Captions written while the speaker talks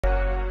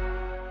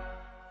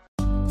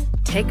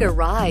Take a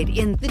ride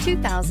in the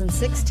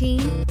 2016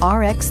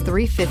 RX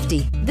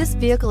 350. This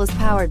vehicle is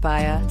powered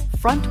by a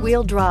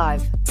front-wheel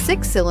drive,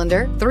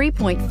 6-cylinder,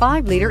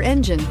 3.5-liter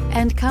engine,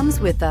 and comes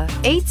with a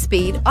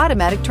 8-speed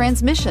automatic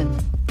transmission.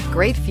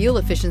 Great fuel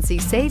efficiency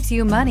saves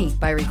you money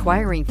by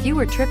requiring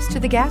fewer trips to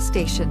the gas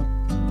station.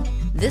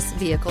 This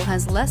vehicle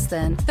has less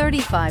than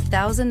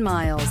 35,000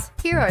 miles.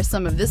 Here are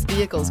some of this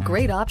vehicle's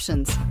great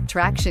options: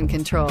 traction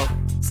control,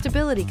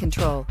 stability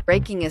control,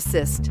 braking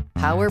assist,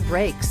 power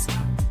brakes.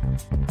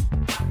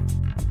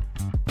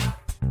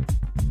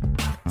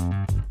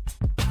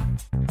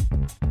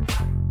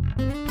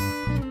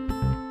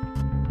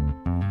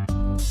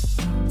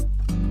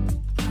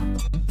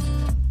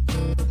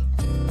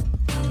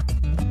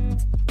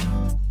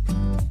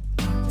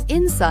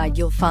 Inside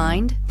you'll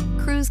find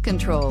cruise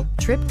control,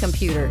 trip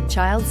computer,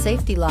 child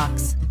safety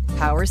locks,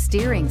 power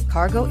steering,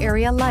 cargo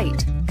area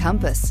light,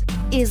 compass.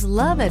 Is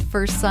love at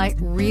first sight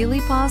really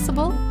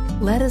possible?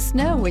 Let us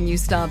know when you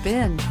stop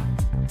in.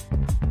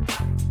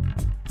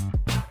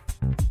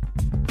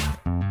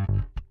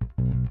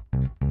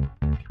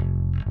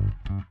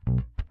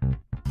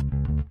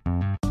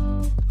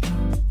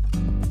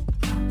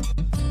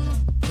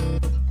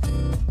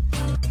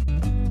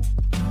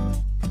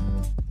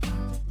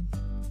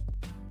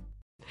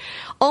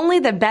 Only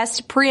the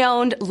best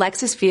pre-owned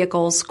Lexus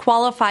vehicles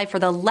qualify for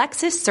the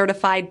Lexus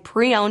Certified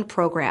Pre-Owned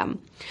program.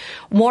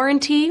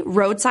 Warranty,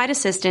 roadside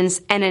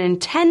assistance, and an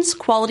intense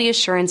quality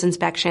assurance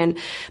inspection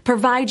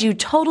provide you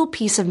total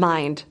peace of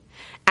mind.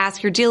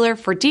 Ask your dealer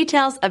for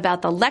details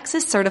about the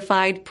Lexus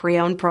Certified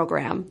Pre-Owned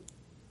program.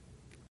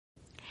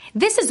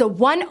 This is a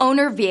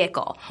one-owner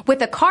vehicle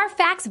with a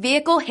Carfax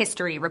Vehicle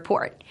History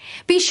Report.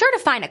 Be sure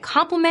to find a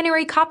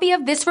complimentary copy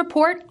of this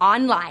report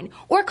online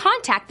or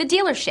contact the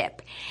dealership.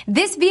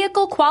 This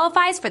vehicle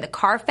qualifies for the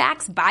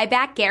Carfax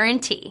Buyback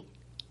Guarantee.